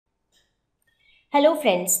Hello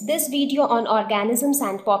friends, this video on organisms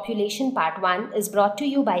and population part 1 is brought to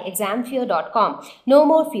you by examfear.com. No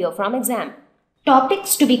more fear from exam.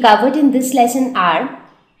 Topics to be covered in this lesson are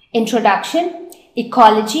introduction,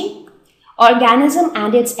 ecology, organism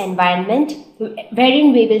and its environment,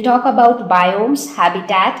 wherein we will talk about biomes,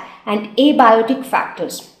 habitat and abiotic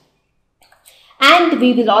factors. And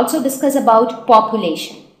we will also discuss about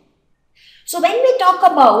population. So when we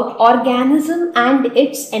talk about organism and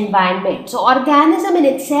its environment, so organism in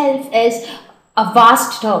itself is a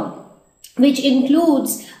vast term which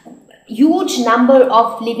includes huge number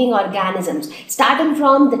of living organisms, starting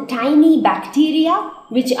from the tiny bacteria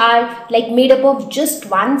which are like made up of just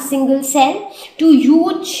one single cell, to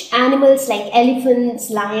huge animals like elephants,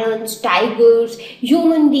 lions, tigers,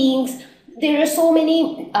 human beings. There are so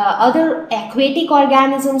many other aquatic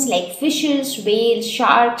organisms like fishes, whales,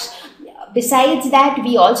 sharks. Besides that,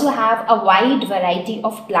 we also have a wide variety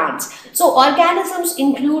of plants. So organisms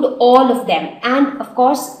include all of them, and of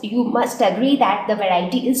course you must agree that the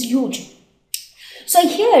variety is huge. So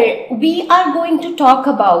here we are going to talk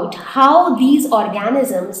about how these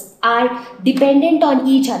organisms are dependent on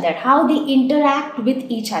each other, how they interact with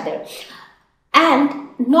each other, and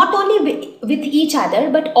not only with each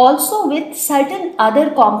other but also with certain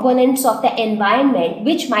other components of the environment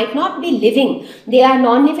which might not be living. They are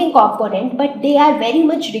non-living component, but they are very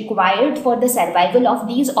much required for the survival of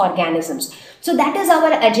these organisms. So that is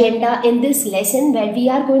our agenda in this lesson, where we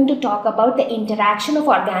are going to talk about the interaction of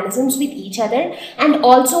organisms with each other and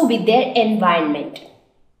also with their environment.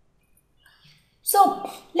 So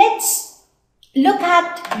let's look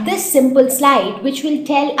at this simple slide which will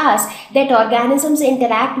tell us that organisms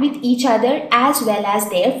interact with each other as well as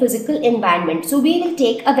their physical environment. So we will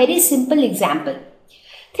take a very simple example.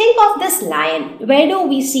 Think of this lion. Where do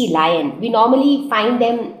we see lion? We normally find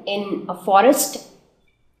them in a forest.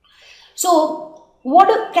 So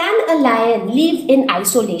can a lion live in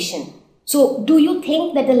isolation? So do you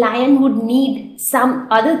think that the lion would need some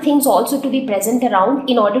other things also to be present around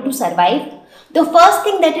in order to survive? The first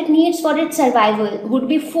thing that it needs for its survival would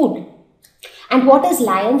be food. And what is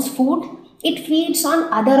lion's food? It feeds on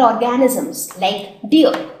other organisms like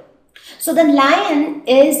deer. So the lion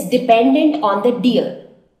is dependent on the deer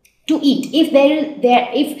to eat. If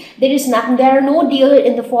there are no deer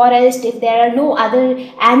in the forest, if there are no other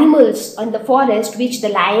animals in the forest which the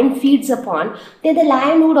lion feeds upon, then the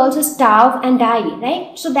lion would also starve and die,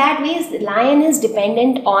 right? So that way the lion is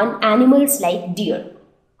dependent on animals like deer.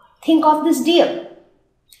 Think of this deer.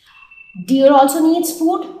 Deer also needs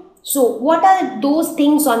food. So what are those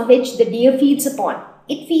things on which the deer feeds upon?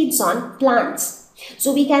 It feeds on plants.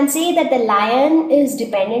 So we can say that the lion is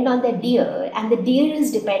dependent on the deer and the deer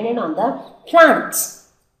is dependent on the plants.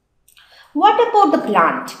 What about the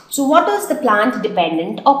plant? So what is the plant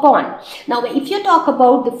dependent upon? Now, if you talk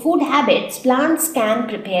about the food habits, plants can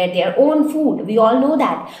prepare their own food. We all know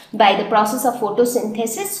that by the process of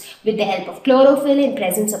photosynthesis, with the help of chlorophyll in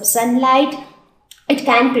presence of sunlight, it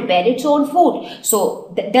can prepare its own food.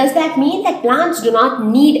 So does that mean that plants do not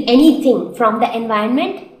need anything from the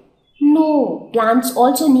environment? No, plants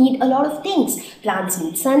also need a lot of things. Plants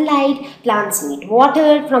need sunlight, plants need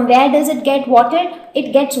water. From where does it get water?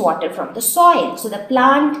 It gets water from the soil. So the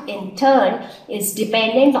plant in turn is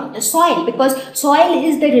dependent on the soil, because soil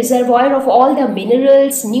is the reservoir of all the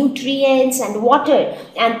minerals, nutrients and water,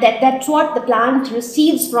 and that's what the plant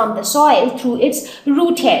receives from the soil through its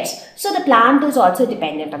root hairs. So the plant is also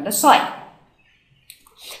dependent on the soil.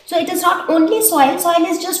 So it is not only soil. Soil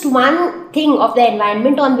is just one thing of the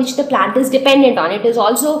environment on which the plant is dependent on. It is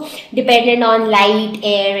also dependent on light,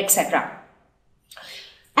 air, etc.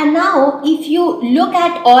 And now if you look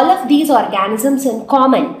at all of these organisms in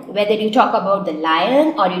common, whether you talk about the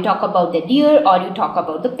lion or you talk about the deer or you talk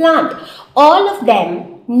about the plant, all of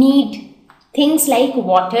them need things like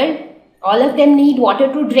water. All of them need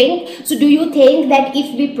water to drink. So do you think that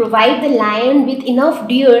if we provide the lion with enough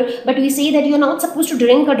deer, but we say that you're not supposed to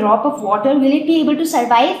drink a drop of water, will it be able to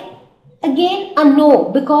survive? Again, a no,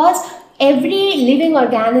 because every living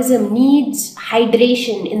organism needs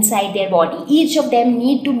hydration inside their body. Each of them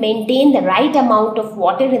need to maintain the right amount of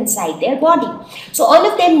water inside their body. So all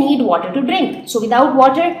of them need water to drink. So without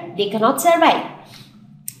water, they cannot survive.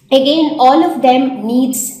 Again, all of them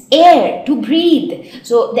needs air to breathe.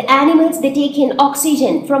 So the animals, they take in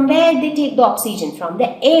oxygen. From where they take the oxygen? From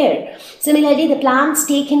the air. Similarly, the plants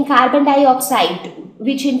take in carbon dioxide,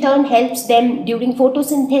 which in turn helps them during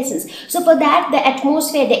photosynthesis. So for that, the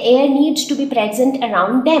atmosphere, the air needs to be present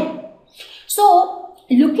around them. So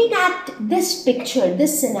looking at this picture,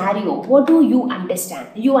 this scenario, what do you understand?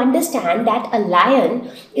 You understand that a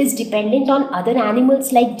lion is dependent on other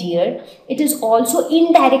animals like deer. It is also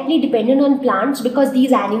indirectly dependent on plants because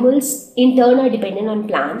these animals in turn are dependent on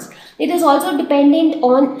plants. It is also dependent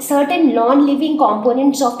on certain non-living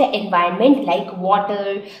components of the environment like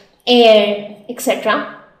water, air,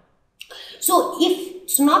 etc. So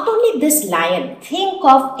not only this lion, think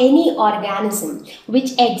of any organism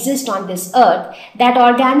which exists on this earth. That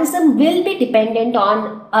organism will be dependent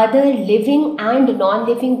on other living and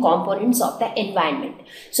non-living components of the environment.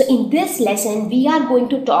 So in this lesson, we are going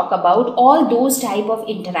to talk about all those type of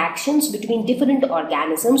interactions between different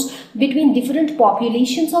organisms, between different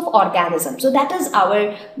populations of organisms. So that is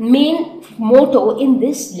our main motto in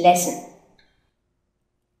this lesson.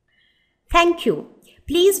 Thank you.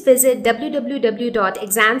 Please visit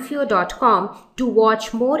www.examfear.com to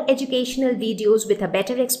watch more educational videos with a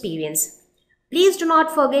better experience. Please do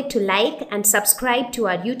not forget to like and subscribe to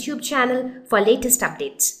our YouTube channel for latest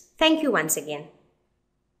updates. Thank you once again.